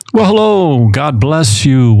Well, hello. God bless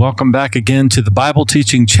you. Welcome back again to the Bible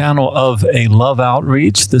teaching channel of A Love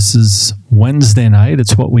Outreach. This is Wednesday night.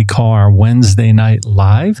 It's what we call our Wednesday night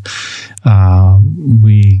live.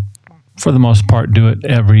 We, for the most part, do it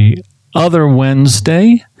every other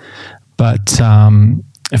Wednesday. But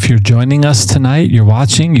if you're joining us tonight, you're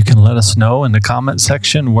watching, you can let us know in the comment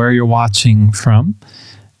section where you're watching from.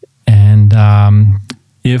 And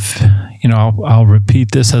if, I'll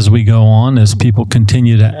repeat this as we go on, as people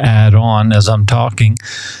continue to add on as I'm talking.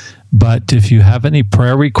 But if you have any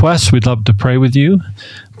prayer requests, we'd love to pray with you,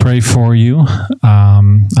 pray for you.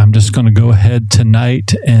 I'm just going to go ahead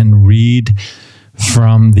tonight and read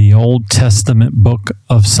from the Old Testament book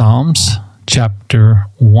of Psalms, chapter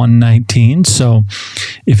 119. So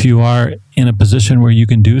if you are in a position where you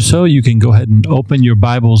can do so, you can go ahead and open your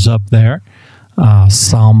Bibles up there,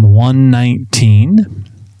 Psalm 119.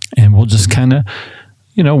 And we'll just kind of,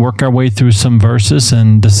 work our way through some verses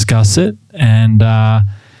and discuss it. And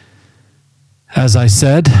as I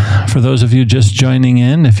said, for those of you just joining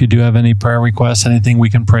in, if you do have any prayer requests, anything we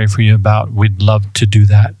can pray for you about, we'd love to do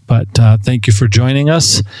that. But thank you for joining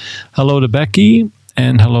us. Hello to Becky,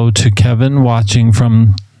 and hello to Kevin watching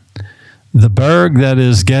from the Berg, that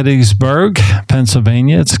is Gettysburg,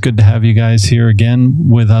 Pennsylvania. It's good to have you guys here again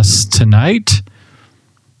with us tonight.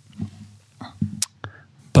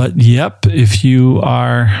 But yep, if you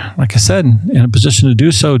are, like I said, in a position to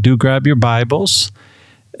do so, do grab your Bibles.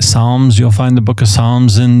 Psalms, you'll find the book of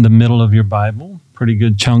Psalms in the middle of your Bible. Pretty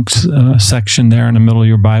good chunks section there in the middle of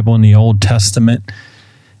your Bible in the Old Testament.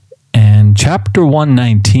 And chapter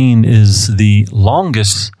 119 is the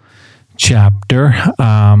longest chapter.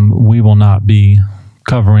 We will not be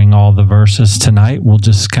covering all the verses tonight. We'll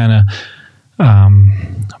just kind of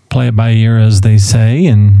play it by ear, as they say,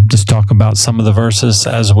 and just talk about some of the verses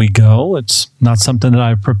as we go. It's not something that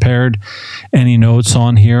I've prepared any notes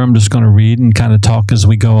on here. I'm just going to read and kind of talk as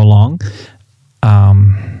we go along.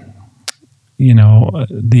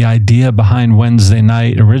 The idea behind Wednesday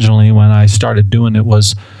night originally when I started doing it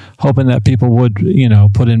was hoping that people would,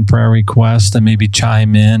 put in prayer requests and maybe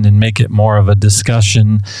chime in and make it more of a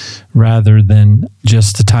discussion rather than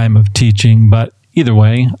just a time of teaching. But either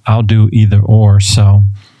way, I'll do either or.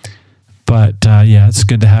 But it's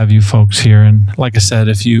good to have you folks here. And like I said,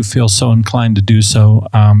 if you feel so inclined to do so,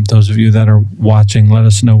 those of you that are watching, let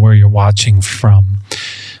us know where you're watching from.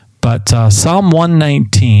 But Psalm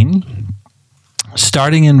 119,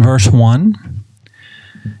 starting in verse 1,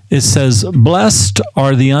 it says, "Blessed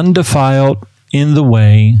are the undefiled in the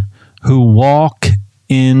way who walk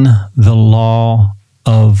in the law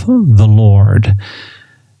of the Lord."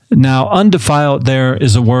 Now, undefiled there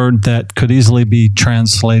is a word that could easily be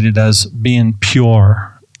translated as being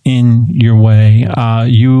pure in your way.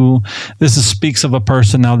 This speaks of a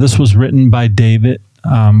person. Now, this was written by David,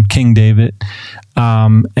 King David.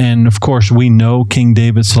 And of course, we know King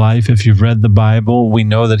David's life. If you've read the Bible, we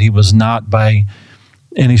know that he was not by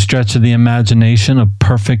any stretch of the imagination a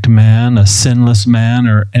perfect man, a sinless man,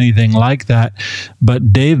 or anything like that.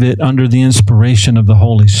 But David, under the inspiration of the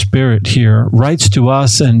Holy Spirit here, writes to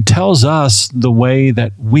us and tells us the way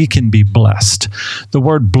that we can be blessed. The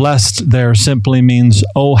word blessed there simply means,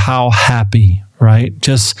 oh, how happy, right?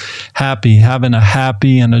 Just happy, having a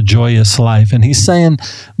happy and a joyous life. And he's saying,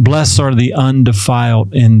 blessed are the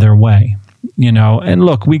undefiled in their way. And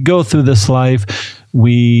look, we go through this life.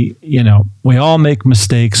 We all make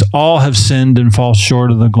mistakes. All have sinned and fall short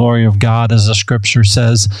of the glory of God, as the scripture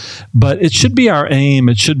says. But it should be our aim.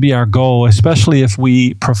 It should be our goal, especially if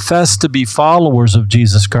we profess to be followers of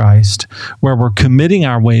Jesus Christ, where we're committing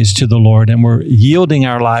our ways to the Lord and we're yielding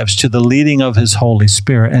our lives to the leading of His Holy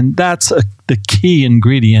Spirit. And that's the key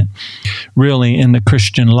ingredient, really, in the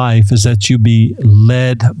Christian life, is that you be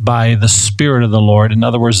led by the Spirit of the Lord. In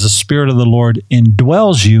other words, the Spirit of the Lord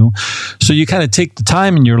indwells you. So you kind of take the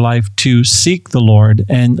time in your life to seek the Lord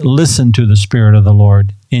and listen to the Spirit of the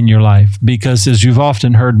Lord in your life. Because as you've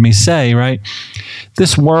often heard me say, right,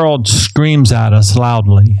 this world screams at us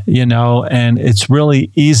loudly, and it's really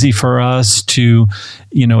easy for us to,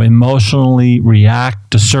 emotionally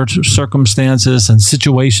react to certain circumstances and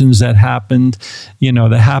situations that happened in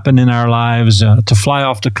our lives, to fly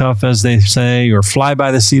off the cuff, as they say, or fly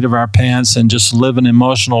by the seat of our pants and just live an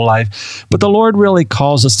emotional life. But the Lord really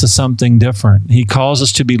calls us to something different. He calls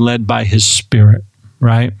us to be led by His Spirit,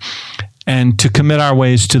 right? And to commit our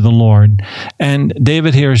ways to the Lord. And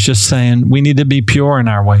David here is just saying we need to be pure in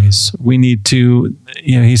our ways. We need to,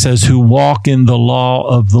 he says, who walk in the law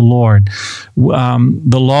of the Lord.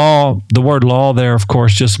 The word law there, of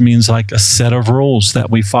course, just means like a set of rules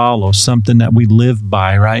that we follow, something that we live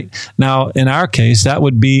by, right? Now, in our case, that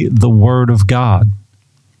would be the Word of God.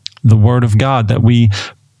 the Word of God that we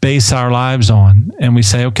base our lives on, and we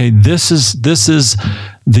say, okay, this is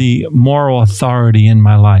the moral authority in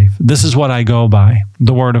my life. This is what I go by,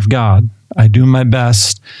 the Word of God. I do my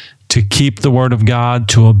best to keep the Word of God,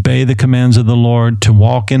 to obey the commands of the Lord, to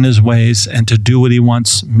walk in His ways, and to do what He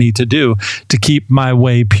wants me to do, to keep my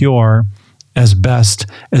way pure as best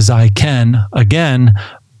as I can, again,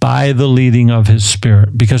 by the leading of His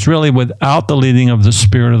Spirit. Because really, without the leading of the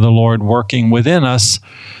Spirit of the Lord working within us,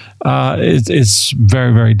 it's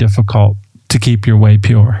very, very difficult to keep your way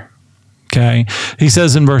pure. Okay. He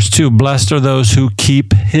says in verse 2, blessed are those who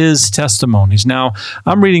keep His testimonies. Now,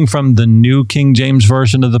 I'm reading from the New King James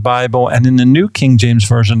Version of the Bible, and in the New King James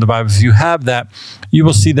Version of the Bible, if you have that, you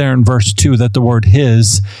will see there in verse 2 that the word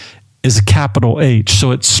His is a capital H.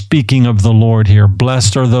 So it's speaking of the Lord here.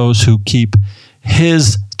 Blessed are those who keep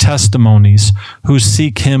His testimonies, who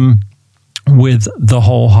seek Him with the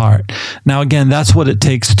whole heart. Now, again, that's what it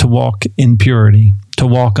takes to walk in purity, to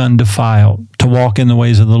walk undefiled, to walk in the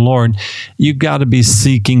ways of the Lord. You've got to be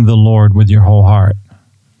seeking the Lord with your whole heart.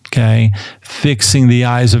 Okay? Fixing the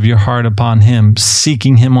eyes of your heart upon Him,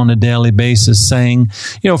 seeking Him on a daily basis, saying,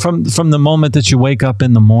 from the moment that you wake up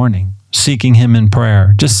in the morning, seeking Him in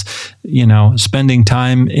prayer, just, spending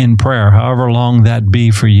time in prayer, however long that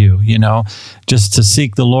be for you, just to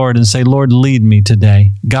seek the Lord and say, Lord, lead me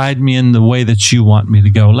today. Guide me in the way that you want me to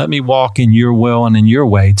go. Let me walk in your will and in your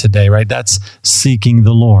way today, right? That's seeking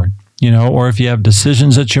the Lord, or if you have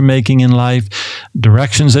decisions that you're making in life,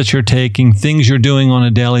 directions that you're taking, things you're doing on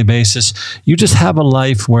a daily basis, you just have a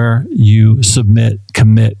life where you submit,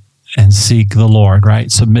 commit, and seek the Lord,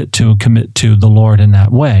 right? Submit to and commit to the Lord in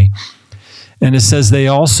that way. And it says they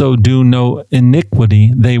also do no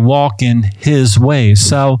iniquity. They walk in His ways.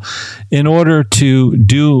 So in order to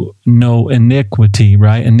do no iniquity,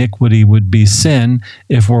 right? Iniquity would be sin.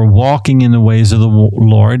 If we're walking in the ways of the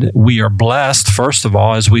Lord, we are blessed, first of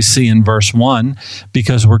all, as we see in verse 1,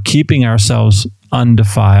 because we're keeping ourselves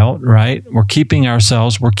undefiled, right? We're keeping our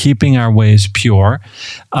ways pure.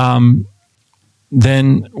 Then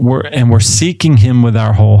we're seeking Him with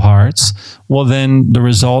our whole hearts. Well, then the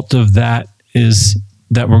result of that is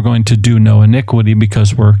that we're going to do no iniquity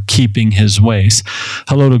because we're keeping His ways.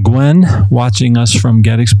 Hello to Gwen, watching us from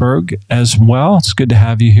Gettysburg as well. It's good to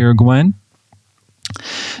have you here, Gwen.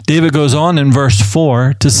 David goes on in verse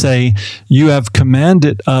 4 to say, you have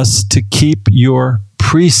commanded us to keep your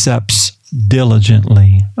precepts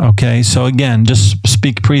diligently. Okay, so again, just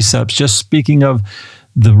speak precepts, just speaking of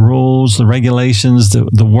the rules, the regulations,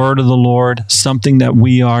 the word of the Lord, something that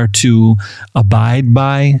we are to abide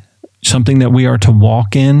by, something that we are to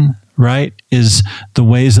walk in, right, is the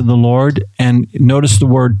ways of the Lord. And notice the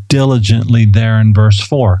word diligently there in verse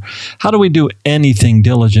 4. How do we do anything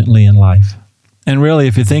diligently in life? And really,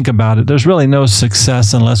 if you think about it, there's really no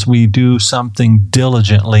success unless we do something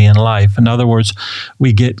diligently in life. In other words,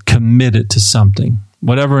 we get committed to something.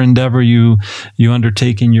 Whatever endeavor you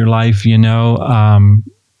undertake in your life, you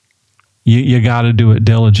got to do it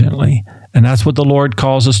diligently. And that's what the Lord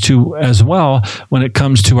calls us to as well when it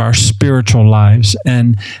comes to our spiritual lives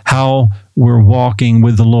and how we're walking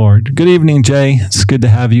with the Lord. Good evening, Jay. It's good to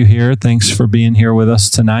have you here. Thanks for being here with us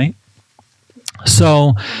tonight.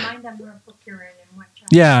 So,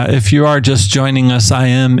 yeah, if you are just joining us, I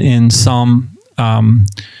am in Psalm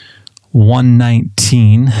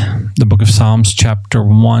 119, the book of Psalms, chapter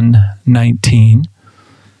 119.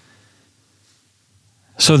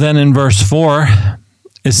 So then in verse 4,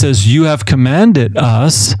 it says, you have commanded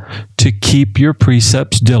us to keep your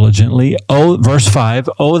precepts diligently. Oh, verse 5,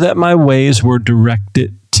 oh, that my ways were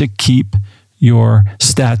directed to keep your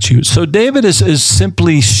statutes. So David is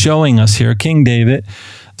simply showing us here, King David,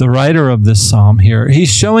 the writer of this psalm here,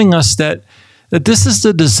 he's showing us that this is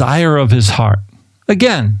the desire of his heart.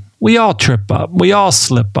 Again, we all trip up. We all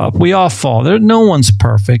slip up. We all fall. No one's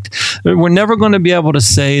perfect. We're never going to be able to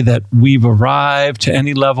say that we've arrived to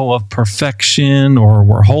any level of perfection or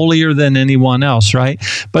we're holier than anyone else, right?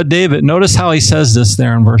 But David, notice how he says this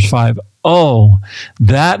there in verse 5. Oh,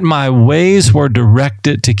 that my ways were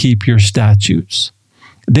directed to keep your statutes.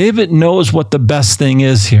 David knows what the best thing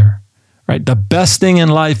is here, right? The best thing in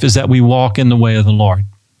life is that we walk in the way of the Lord.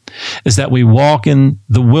 Is that we walk in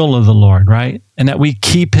the will of the Lord, right? And that we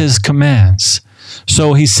keep His commands.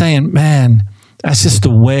 So he's saying, man, that's just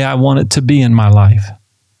the way I want it to be in my life.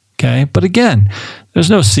 Okay? But again, there's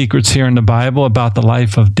no secrets here in the Bible about the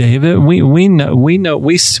life of David. We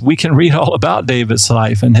can read all about David's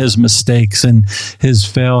life and his mistakes and his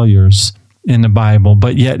failures in the Bible.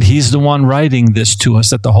 But yet he's the one writing this to us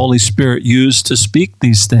that the Holy Spirit used to speak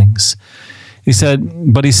these things. He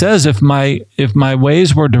said, but he says, if my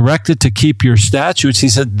ways were directed to keep your statutes, he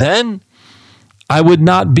said, then I would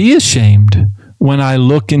not be ashamed when I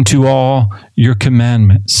look into all your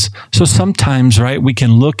commandments. So sometimes, right, we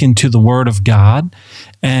can look into the Word of God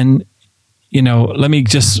and, let me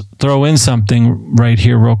just throw in something right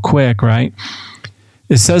here real quick, right?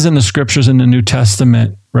 It says in the scriptures in the New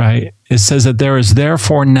Testament, right? It says that there is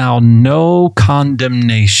therefore now no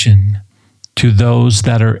condemnation to those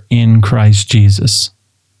that are in Christ Jesus,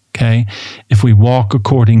 okay? If we walk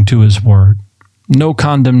according to his word. No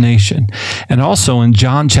condemnation. And also in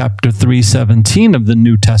John chapter 3:17 of the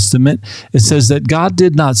New Testament, it says that God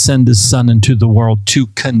did not send his Son into the world to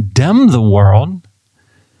condemn the world,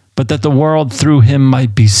 but that the world through him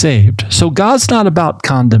might be saved. So God's not about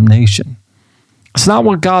condemnation. It's not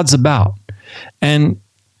what God's about. And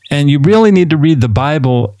you really need to read the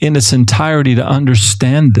Bible in its entirety to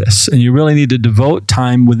understand this. And you really need to devote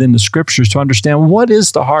time within the scriptures to understand what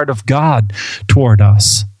is the heart of God toward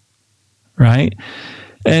us. Right?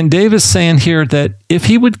 And David's saying here that if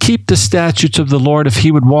he would keep the statutes of the Lord, if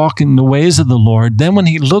he would walk in the ways of the Lord, then when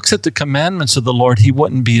he looks at the commandments of the Lord, he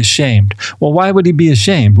wouldn't be ashamed. Well, why would he be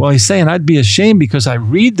ashamed? Well, he's saying, I'd be ashamed because I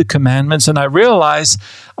read the commandments and I realize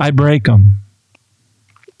I break them.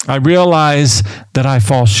 I realize that I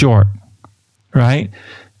fall short, right?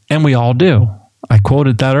 And we all do. I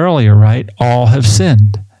quoted that earlier, right? All have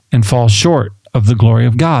sinned and fall short of the glory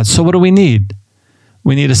of God. So what do we need?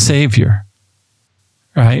 We need a Savior,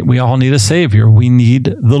 right? We all need a Savior. We need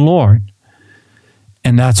the Lord.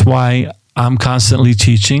 And that's why I'm constantly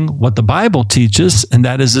teaching what the Bible teaches, and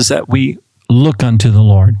that is that we look unto the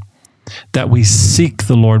Lord, that we seek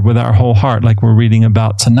the Lord with our whole heart, like we're reading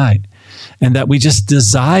about tonight, and that we just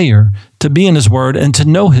desire to be in his word and to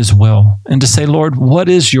know his will and to say, Lord, what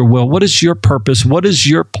is your will? What is your purpose? What is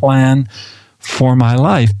your plan for my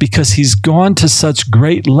life? Because he's gone to such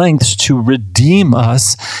great lengths to redeem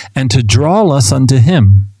us and to draw us unto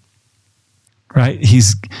him, right?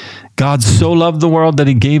 God so loved the world that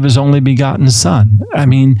he gave his only begotten son. I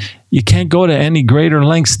mean, you can't go to any greater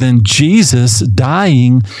lengths than Jesus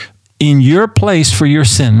dying in your place for your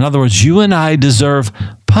sin. In other words, you and I deserve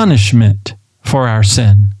punishment for our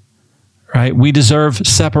sin, right? We deserve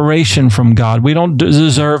separation from God. We don't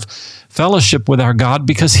deserve fellowship with our God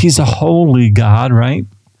because he's a holy God, right?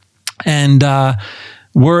 And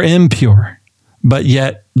we're impure. But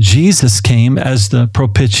yet Jesus came as the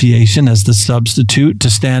propitiation, as the substitute to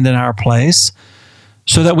stand in our place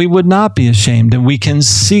so that we would not be ashamed and we can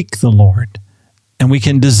seek the Lord and we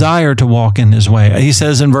can desire to walk in his way. He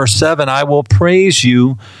says in verse 7, I will praise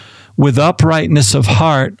you with uprightness of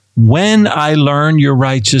heart when I learn your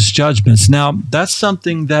righteous judgments. Now, that's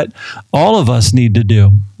something that all of us need to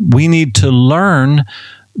do. We need to learn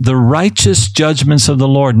the righteous judgments of the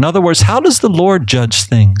Lord. In other words, how does the Lord judge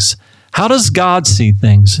things? How does God see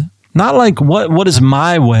things? Not like what is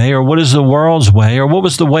my way or what is the world's way or what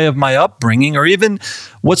was the way of my upbringing or even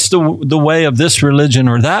what's the way of this religion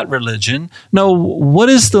or that religion. No, what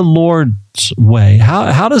is the Lord's way?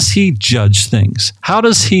 How does he judge things? How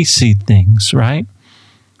does he see things, right?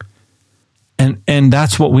 And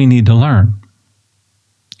that's what we need to learn.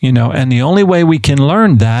 And the only way we can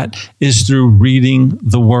learn that is through reading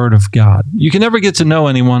the Word of God. You can never get to know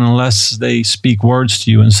anyone unless they speak words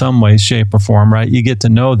to you in some way, shape, or form, right? You get to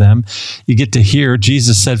know them. You get to hear.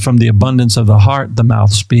 Jesus said, from the abundance of the heart, the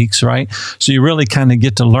mouth speaks, right? So you really kind of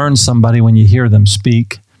get to learn somebody when you hear them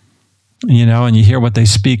speak, and you hear what they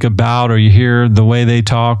speak about or you hear the way they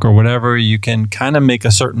talk or whatever. You can kind of make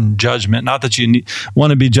a certain judgment. Not that you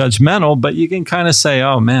want to be judgmental, but you can kind of say,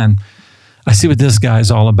 oh, man, I see what this guy's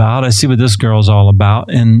all about. I see what this girl's all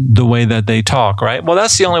about in the way that they talk, right? Well,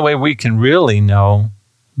 that's the only way we can really know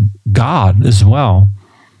God as well,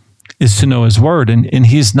 is to know his word. And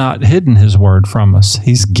he's not hidden his word from us.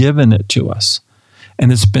 He's given it to us.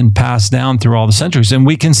 And it's been passed down through all the centuries. And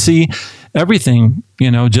we can see everything,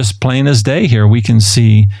 just plain as day here. We can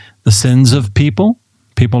see the sins of people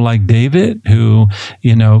like David who,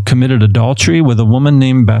 committed adultery with a woman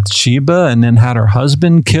named Bathsheba and then had her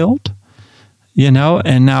husband killed.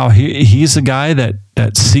 And now he's a guy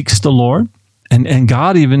that seeks the Lord. And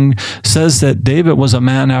God even says that David was a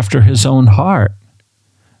man after his own heart,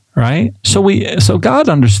 right? So God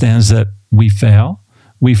understands that we fail,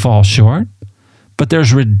 we fall short, but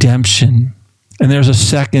there's redemption and there's a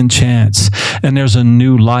second chance and there's a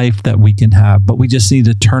new life that we can have. But we just need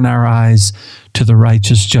to turn our eyes to the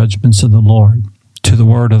righteous judgments of the Lord, to the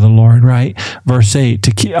word of the Lord, right? Verse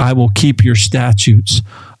 8, I will keep your statutes.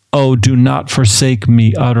 Oh, do not forsake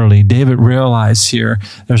me utterly. David realized here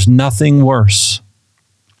there's nothing worse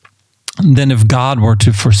than if God were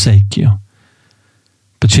to forsake you.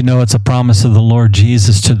 But you know, it's a promise of the Lord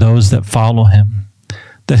Jesus to those that follow him,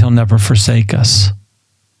 that he'll never forsake us.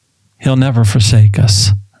 He'll never forsake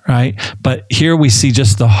us, right? But here we see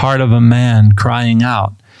just the heart of a man crying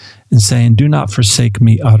out and saying, do not forsake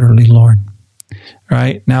me utterly, Lord.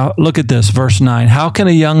 Right? Now, look at this, verse 9. How can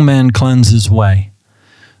a young man cleanse his way?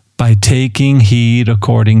 By taking heed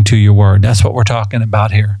according to your word. That's what we're talking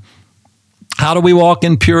about here. How do we walk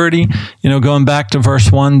in purity? You know, going back to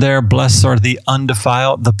verse 1 there, blessed are the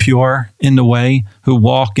undefiled, the pure in the way, who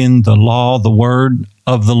walk in the law, the word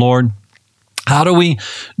of the Lord. How do we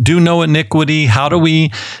do no iniquity? How do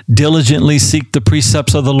we diligently seek the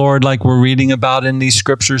precepts of the Lord like we're reading about in these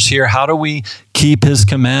scriptures here? How do we keep his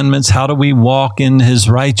commandments? How do we walk in his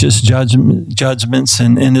righteous judgments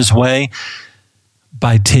and in his way?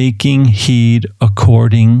 By taking heed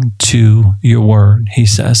according to your word, he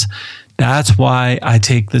says. That's why I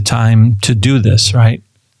take the time to do this, right?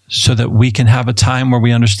 So that we can have a time where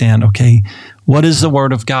we understand, okay, what is the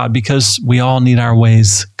word of God? Because we all need our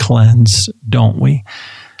ways cleansed, don't we?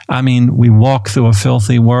 I mean, we walk through a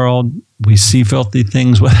filthy world. We see filthy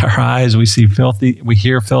things with our eyes. We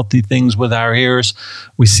hear filthy things with our ears.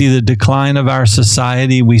 We see the decline of our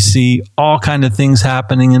society. We see all kinds of things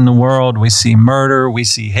happening in the world. We see murder. We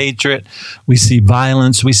see hatred. We see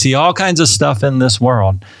violence. We see all kinds of stuff in this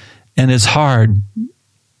world. And it's hard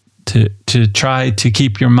to try to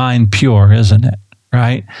keep your mind pure, isn't it?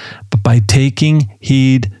 Right? But by taking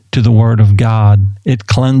heed to the word of God, it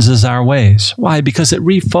cleanses our ways. Why? Because it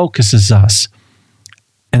refocuses us.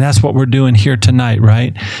 And that's what we're doing here tonight,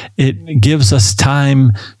 right? It gives us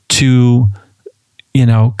time to,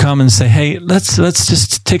 come and say, hey, let's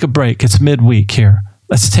just take a break. It's midweek here.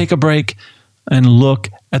 Let's take a break and look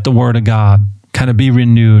at the word of God, kind of be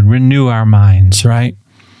renewed, renew our minds, right?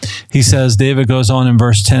 He says, David goes on in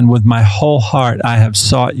verse 10, with my whole heart I have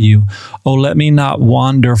sought you. Oh, let me not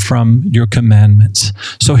wander from your commandments.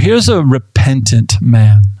 So here's a repentant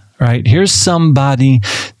man, right? Here's somebody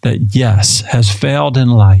that, yes, has failed in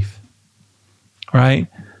life, right?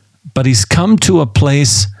 But he's come to a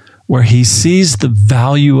place where he sees the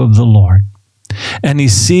value of the Lord. And he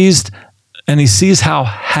sees how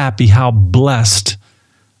happy, how blessed,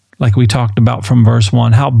 like we talked about from verse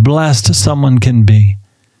 1, how blessed someone can be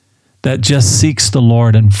that just seeks the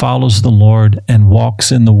Lord and follows the Lord and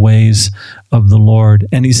walks in the ways of the Lord.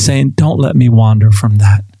 And he's saying, don't let me wander from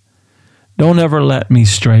that. Don't ever let me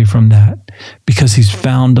stray from that, because he's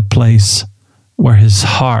found a place where his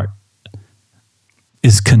heart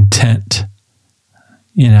is content.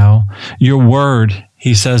 Your word,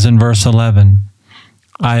 he says in verse 11,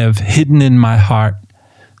 I have hidden in my heart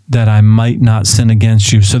that I might not sin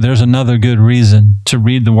against you. So there's another good reason to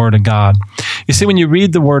read the word of God. You see, when you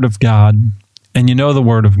read the word of God and you know the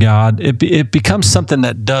word of God, it becomes something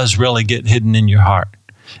that does really get hidden in your heart.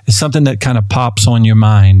 It's something that kind of pops on your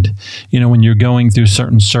mind, when you're going through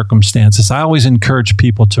certain circumstances. I always encourage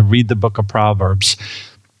people to read the book of Proverbs.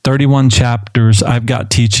 31 chapters. I've got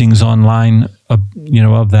teachings online,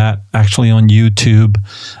 of that, actually on YouTube.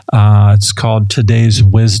 It's called Today's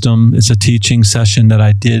Wisdom. It's a teaching session that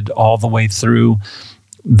I did all the way through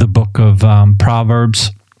the book of Proverbs.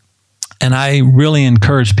 And I really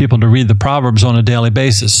encourage people to read the Proverbs on a daily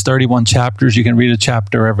basis. 31 chapters. You can read a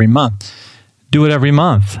chapter every month. Do it every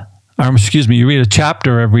month. You read a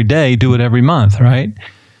chapter every day. Do it every month, right?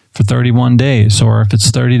 For 31 days. Or if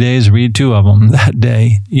it's 30 days, read 2 of them that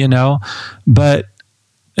day, But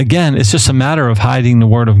again, it's just a matter of hiding the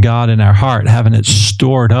word of God in our heart, having it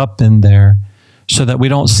stored up in there so that we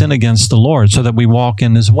don't sin against the Lord, so that we walk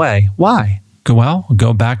in his way. Why? Well,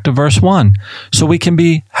 go back to verse 1. So we can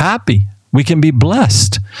be happy. We can be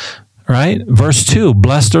blessed, right? Verse 2,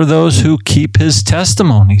 blessed are those who keep his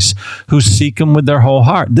testimonies, who seek him with their whole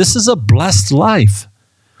heart. This is a blessed life.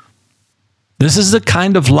 This is the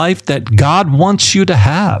kind of life that God wants you to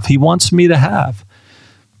have. He wants me to have.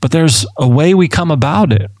 But there's a way we come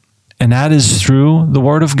about it, and that is through the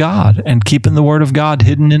word of God and keeping the word of God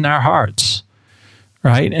hidden in our hearts,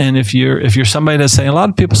 right? And if you're somebody that's saying, a lot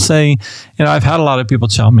of people say, I've had a lot of people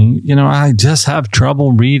tell me, I just have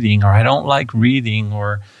trouble reading, or I don't like reading,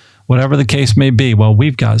 or whatever the case may be. Well,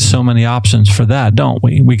 we've got so many options for that, don't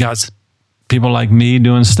we? We got people like me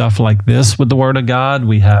doing stuff like this with the word of God.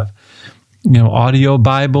 We have audio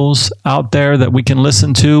Bibles out there that we can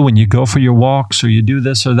listen to when you go for your walks, or you do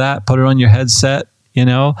this or that. Put it on your headset, and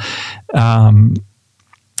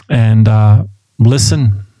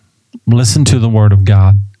listen to the word of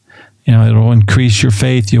God. It'll increase your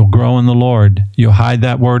faith. You'll grow in the Lord. You'll hide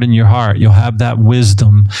that word in your heart. You'll have that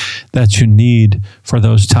wisdom that you need for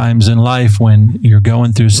those times in life when you're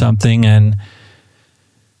going through something and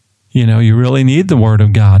You really need the word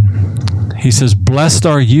of God. He says, blessed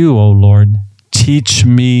are you, O Lord. Teach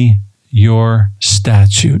me your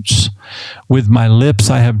statutes. With my lips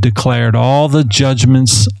I have declared all the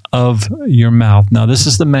judgments of your mouth. Now, this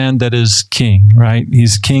is the man that is king, right?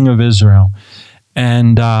 He's king of Israel.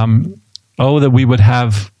 And that we would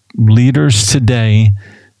have leaders today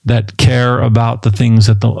that care about the things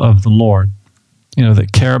of the Lord,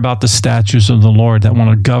 that care about the statutes of the Lord, that want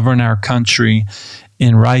to govern our country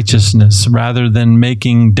in righteousness rather than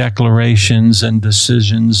making declarations and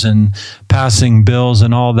decisions and passing bills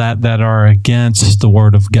and all that are against the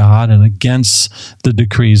word of God and against the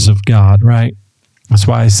decrees of God, right? That's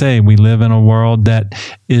why I say we live in a world that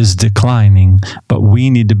is declining, but we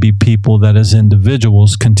need to be people that as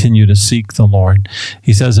individuals continue to seek the Lord.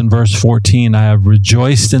 He says in verse 14, I have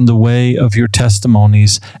rejoiced in the way of your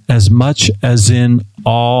testimonies as much as in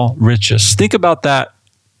all riches. Think about that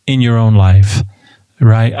in your own life.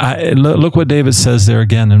 Right? Look what David says there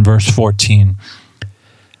again in verse 14.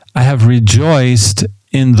 I have rejoiced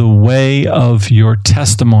in the way of your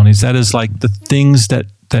testimonies. That is like the things that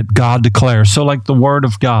God declares. So like the word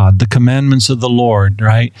of God, the commandments of the Lord,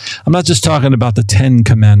 right? I'm not just talking about the 10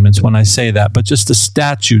 commandments when I say that, but just the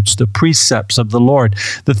statutes, the precepts of the Lord,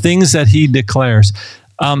 the things that he declares.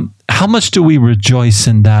 How much do we rejoice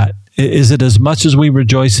in that? Is it as much as we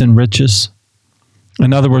rejoice in riches?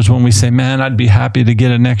 In other words, when we say, man, I'd be happy to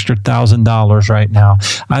get an extra $1,000 right now.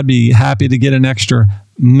 I'd be happy to get an extra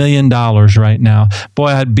 $1 million right now. Boy,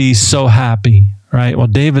 I'd be so happy, right? Well,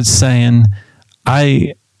 David's saying,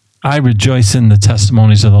 I rejoice in the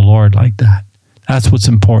testimonies of the Lord like that. That's what's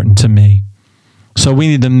important to me. So we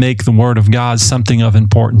need to make the word of God something of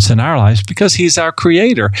importance in our lives because he's our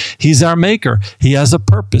creator. He's our maker. He has a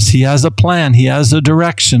purpose. He has a plan. He has a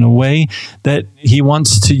direction, a way that he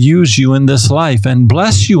wants to use you in this life and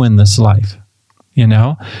bless you in this life.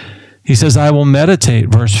 He says, I will meditate,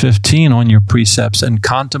 verse 15, on your precepts and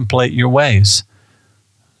contemplate your ways.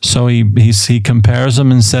 So he compares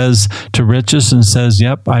them and says to riches and says,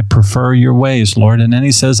 yep, I prefer your ways, Lord. And then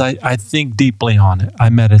he says, I think deeply on it. I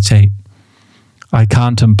meditate. I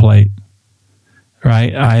contemplate,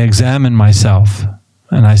 right? I examine myself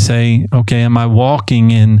and I say, okay, am I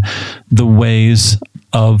walking in the ways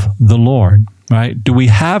of the Lord, right? Do we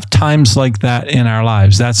have times like that in our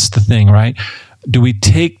lives? That's the thing, right? Do we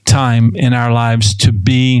take time in our lives to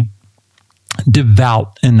be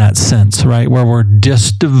devout in that sense, right? Where we're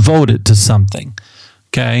just devoted to something,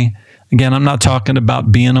 okay? Again, I'm not talking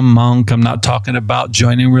about being a monk. I'm not talking about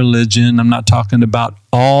joining religion. I'm not talking about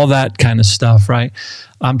all that kind of stuff, right?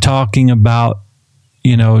 I'm talking about,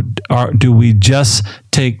 do we just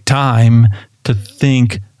take time to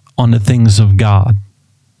think on the things of God?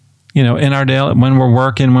 In our daily, when we're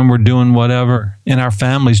working, when we're doing whatever, in our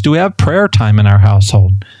families, do we have prayer time in our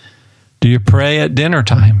household? Do you pray at dinner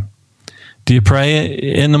time? Do you pray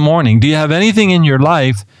in the morning? Do you have anything in your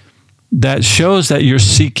life that shows that you're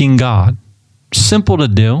seeking God? Simple to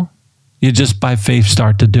do. You just by faith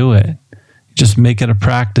start to do it. Just make it a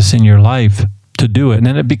practice in your life to do it. And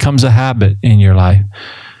then it becomes a habit in your life.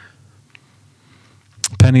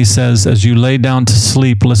 Penny says, as you lay down to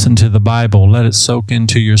sleep, listen to the Bible. Let it soak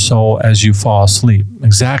into your soul as you fall asleep.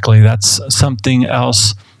 Exactly. That's something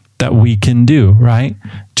else that we can do, right?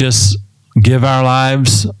 Just give our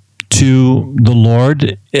lives to the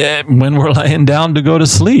Lord when we're laying down to go to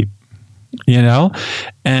sleep.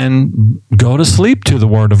 And go to sleep to the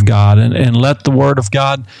Word of God and let the Word of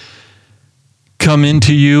God come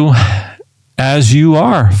into you as you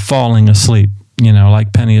are falling asleep,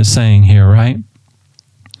 like Penny is saying here, right?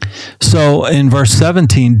 So in verse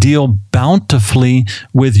 17, deal bountifully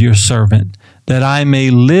with your servant that I may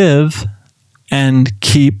live and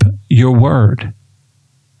keep your word.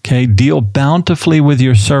 Okay, deal bountifully with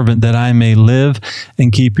your servant that I may live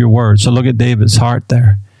and keep your word. So look at David's heart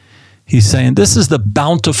there. He's saying, this is the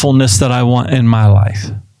bountifulness that I want in my life.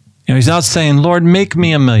 He's not saying, Lord, make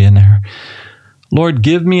me a millionaire. Lord,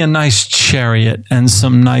 give me a nice chariot and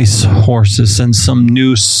some nice horses and some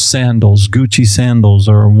new sandals, Gucci sandals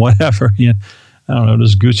or whatever. I don't know,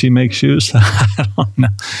 does Gucci make shoes? I don't know.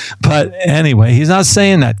 But anyway, he's not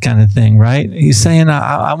saying that kind of thing, right? He's saying,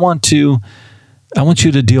 I want you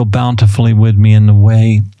to deal bountifully with me in the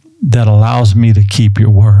way that allows me to keep your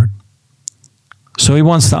word. So he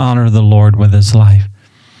wants to honor the Lord with his life.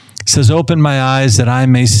 He says, open my eyes that I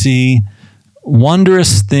may see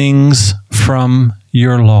wondrous things from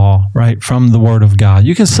your law, right? From the word of God.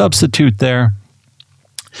 You can substitute there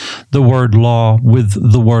the word law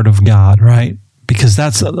with the word of God, right? Because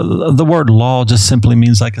that's the word law just simply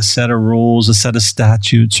means like a set of rules, a set of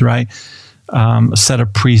statutes, right? A set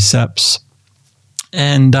of precepts.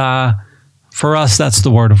 And for us, that's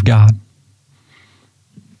the Word of God.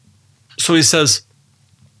 So he says,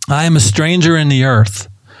 I am a stranger in the earth.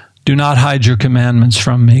 Do not hide your commandments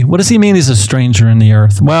from me. What does he mean he's a stranger in the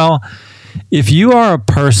earth? Well, if you are a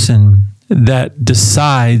person that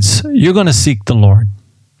decides you're going to seek the Lord,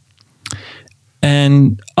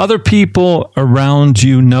 and other people around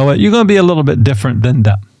you know it, you're going to be a little bit different than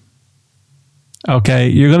them. Okay?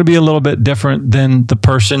 You're going to be a little bit different than the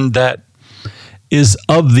person that is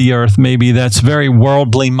of the earth, maybe, that's very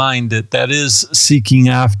worldly minded, that is seeking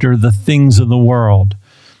after the things of the world.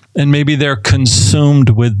 And maybe they're consumed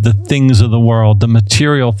with the things of the world, the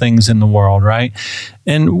material things in the world, right?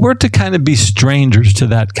 And we're to kind of be strangers to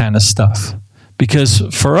that kind of stuff. Because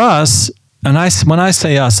for us, and when I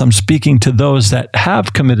say us, I'm speaking to those that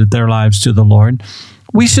have committed their lives to the Lord.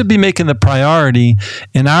 We should be making the priority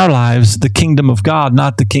in our lives the kingdom of God,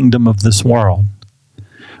 not the kingdom of this world,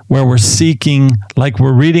 where we're seeking, like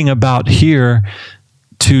we're reading about here,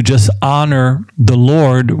 to just honor the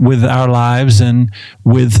Lord with our lives and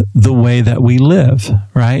with the way that we live,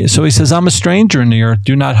 right? So he says, I'm a stranger in the earth.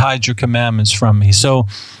 Do not hide your commandments from me. So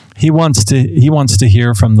he wants to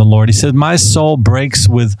hear from the Lord. He said, my soul breaks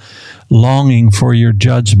with longing for your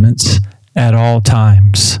judgments at all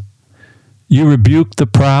times. You rebuke the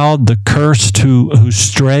proud, the cursed who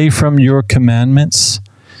stray from your commandments.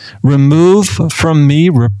 Remove from me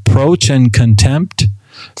reproach and contempt,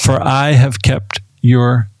 for I have kept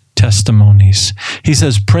your testimonies. He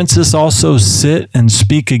says, princes also sit and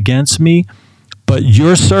speak against me, but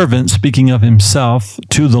your servant, speaking of himself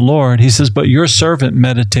to the Lord, he says, but your servant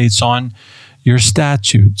meditates on your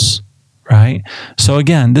statutes, right? So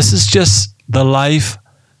again, this is just the life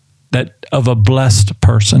of a blessed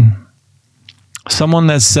person. Someone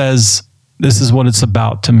that says, this is what it's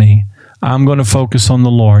about to me. I'm going to focus on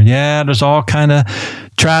the Lord. Yeah, there's all kind of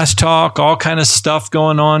trash talk, all kind of stuff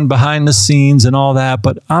going on behind the scenes and all that,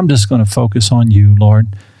 but I'm just going to focus on you,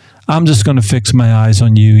 Lord. I'm just going to fix my eyes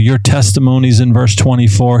on you. Your testimonies in verse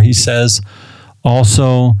 24, he says,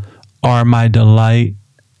 also are my delight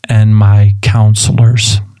and my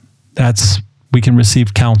counselors. We can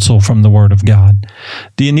receive counsel from the Word of God.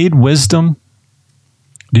 Do you need wisdom?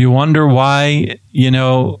 Do you wonder why,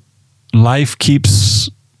 life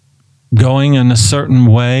keeps going in a certain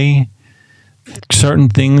way? Certain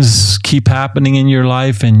things keep happening in your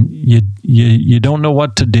life and you don't know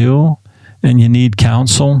what to do and you need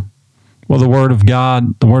counsel. Well, the Word of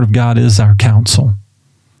God is our counsel.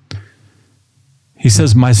 He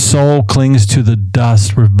says, my soul clings to the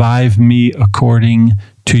dust. Revive me according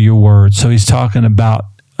to your word. So he's talking about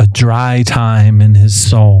a dry time in his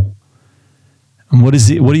soul. And what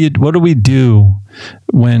do we do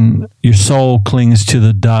when your soul clings to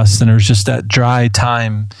the dust and there's just that dry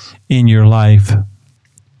time in your life?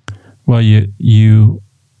 Well, you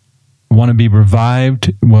want to be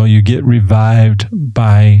revived. Well, you get revived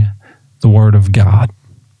by the Word of God.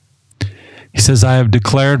 He says, I have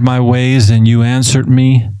declared my ways and you answered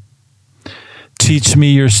me. Teach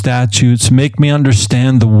me your statutes. Make me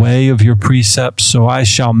understand the way of your precepts, so I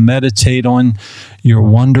shall meditate on your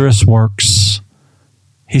wondrous works.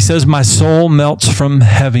 He says, my soul melts from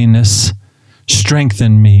heaviness.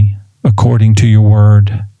 Strengthen me according to your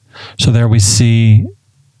word. So there we see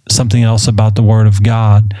something else about the Word of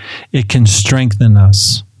God. It can strengthen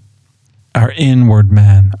us, our inward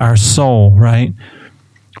man, our soul, right?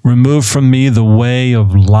 Remove from me the way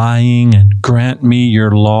of lying and grant me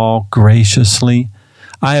your law graciously.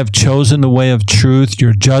 I have chosen the way of truth.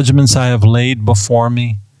 Your judgments I have laid before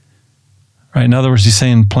me. Right? In other words, he's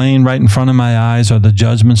saying, plain right in front of my eyes are the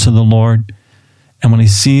judgments of the Lord. And when he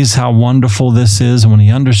sees how wonderful this is, and when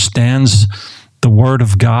he understands the Word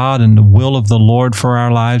of God and the will of the Lord for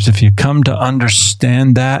our lives, if you come to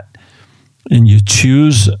understand that and you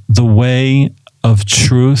choose the way of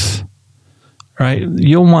truth, right?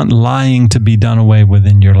 You'll want lying to be done away with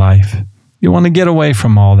in your life. You want to get away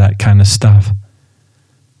from all that kind of stuff.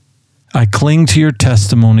 I cling to your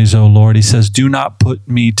testimonies, O Lord. He says, do not put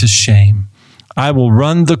me to shame. I will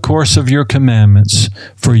run the course of your commandments,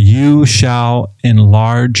 for you shall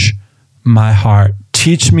enlarge my heart.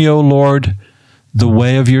 Teach me, O Lord, the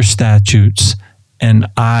way of your statutes, and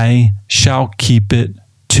I shall keep it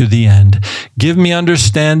to the end. Give me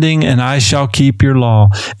understanding, and I shall keep your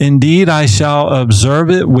law. Indeed, I shall observe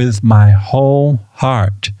it with my whole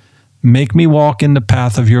heart. Make me walk in the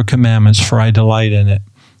path of your commandments, for I delight in it.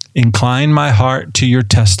 Incline my heart to your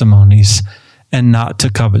testimonies and not to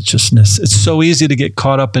covetousness. It's so easy to get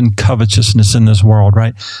caught up in covetousness in this world,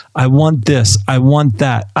 right? I want this. I want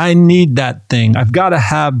that. I need that thing. I've got to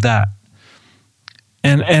have that.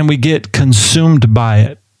 And we get consumed by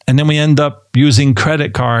it. And then we end up using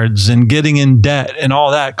credit cards and getting in debt and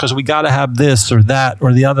all that because we got to have this or that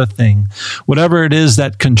or the other thing. Whatever it is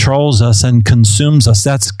that controls us and consumes us,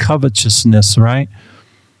 that's covetousness, right?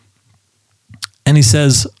 And he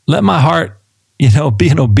says, let my heart, be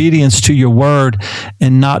in obedience to your word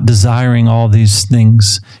and not desiring all these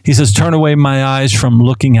things. He says, turn away my eyes from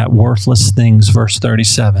looking at worthless things, verse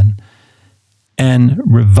 37, and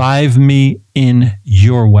revive me in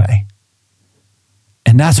your way.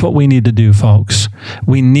 And that's what we need to do, folks.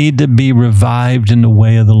 We need to be revived in the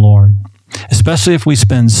way of the Lord, especially if we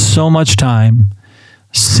spend so much time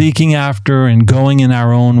seeking after and going in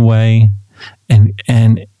our own way. And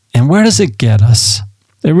where does it get us?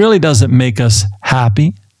 It really doesn't make us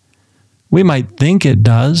happy. We might think it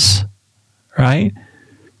does, right?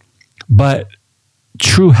 But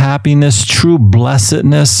true happiness, true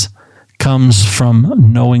blessedness comes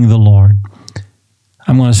from knowing the Lord.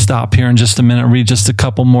 I'm going to stop here in just a minute, read just a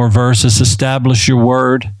couple more verses. Establish your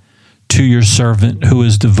word to your servant who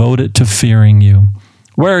is devoted to fearing you.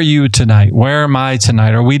 Where are you tonight? Where am I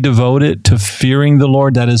tonight? Are we devoted to fearing the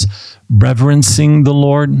Lord? That is reverencing the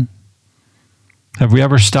Lord? Have we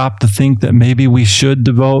ever stopped to think that maybe we should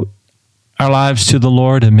devote our lives to the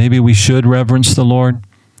Lord and maybe we should reverence the Lord?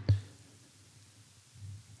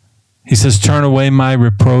 He says, turn away my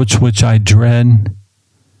reproach, which I dread,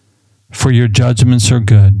 for your judgments are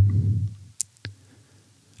good.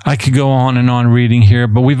 I could go on and on reading here,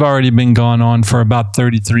 but we've already been going on for about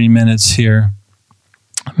 33 minutes here.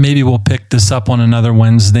 Maybe we'll pick this up on another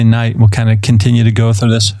Wednesday night. We'll kind of continue to go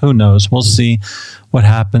through this. Who knows? We'll see what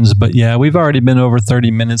happens. But yeah, we've already been over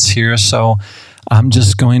 30 minutes here. So I'm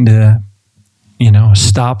just going to,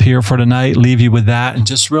 stop here for tonight, leave you with that, and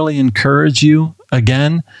just really encourage you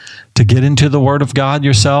again to get into the Word of God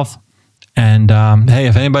yourself. And hey,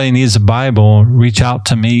 if anybody needs a Bible, reach out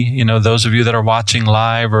to me. Those of you that are watching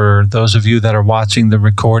live or those of you that are watching the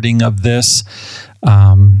recording of this,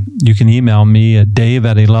 you can email me at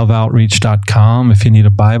dave@aloveoutreach.com. If you need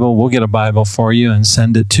a Bible, we'll get a Bible for you and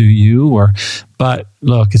send it to you. But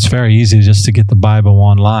look, it's very easy just to get the Bible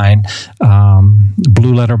online.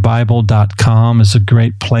 BlueLetterBible.com is a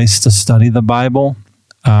great place to study the Bible.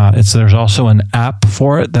 There's also an app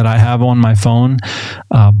for it that I have on my phone,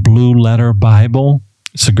 Blue Letter Bible.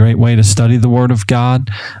 It's a great way to study the Word of God.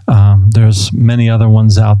 There's many other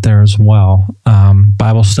ones out there as well.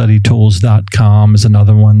 BibleStudyTools.com is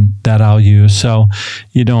another one that I'll use. So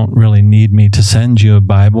you don't really need me to send you a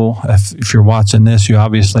Bible. If you're watching this, you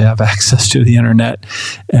obviously have access to the internet.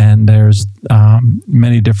 And there's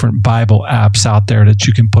many different Bible apps out there that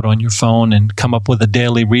you can put on your phone and come up with a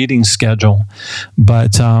daily reading schedule.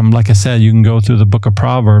 But like I said, you can go through the book of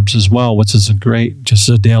Proverbs as well, which is just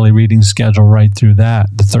a daily reading schedule right through that.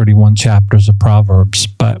 The 31 chapters of Proverbs.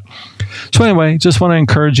 So anyway, just want to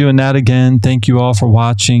encourage you in that again. Thank you all for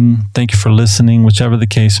watching. Thank you for listening, whichever the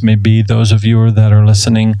case may be. Those of you that are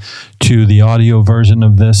listening to the audio version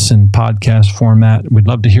of this in podcast format, we'd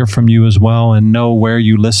love to hear from you as well and know where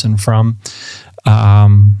you listen from.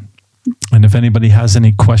 And if anybody has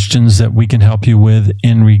any questions that we can help you with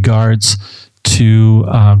in regards to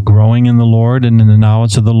growing in the Lord and in the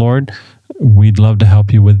knowledge of the Lord, we'd love to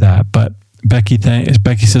help you with that. But Becky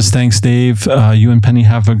says, thanks, Dave. You and Penny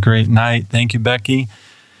have a great night. Thank you, Becky.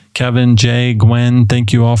 Kevin, Jay, Gwen,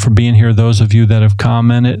 thank you all for being here. Those of you that have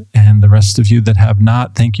commented and the rest of you that have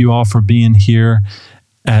not, thank you all for being here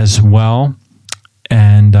as well.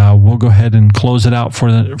 And we'll go ahead and close it out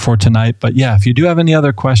for tonight. But yeah, if you do have any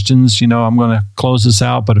other questions, I'm going to close this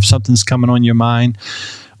out. But if something's coming on your mind,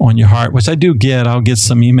 on your heart, which I do get, I'll get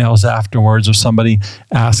some emails afterwards of somebody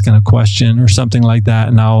asking a question or something like that.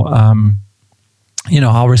 And I'll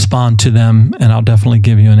respond to them and I'll definitely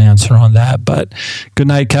give you an answer on that. But good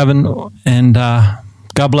night, Kevin. And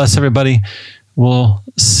God bless everybody. We'll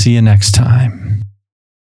see you next time.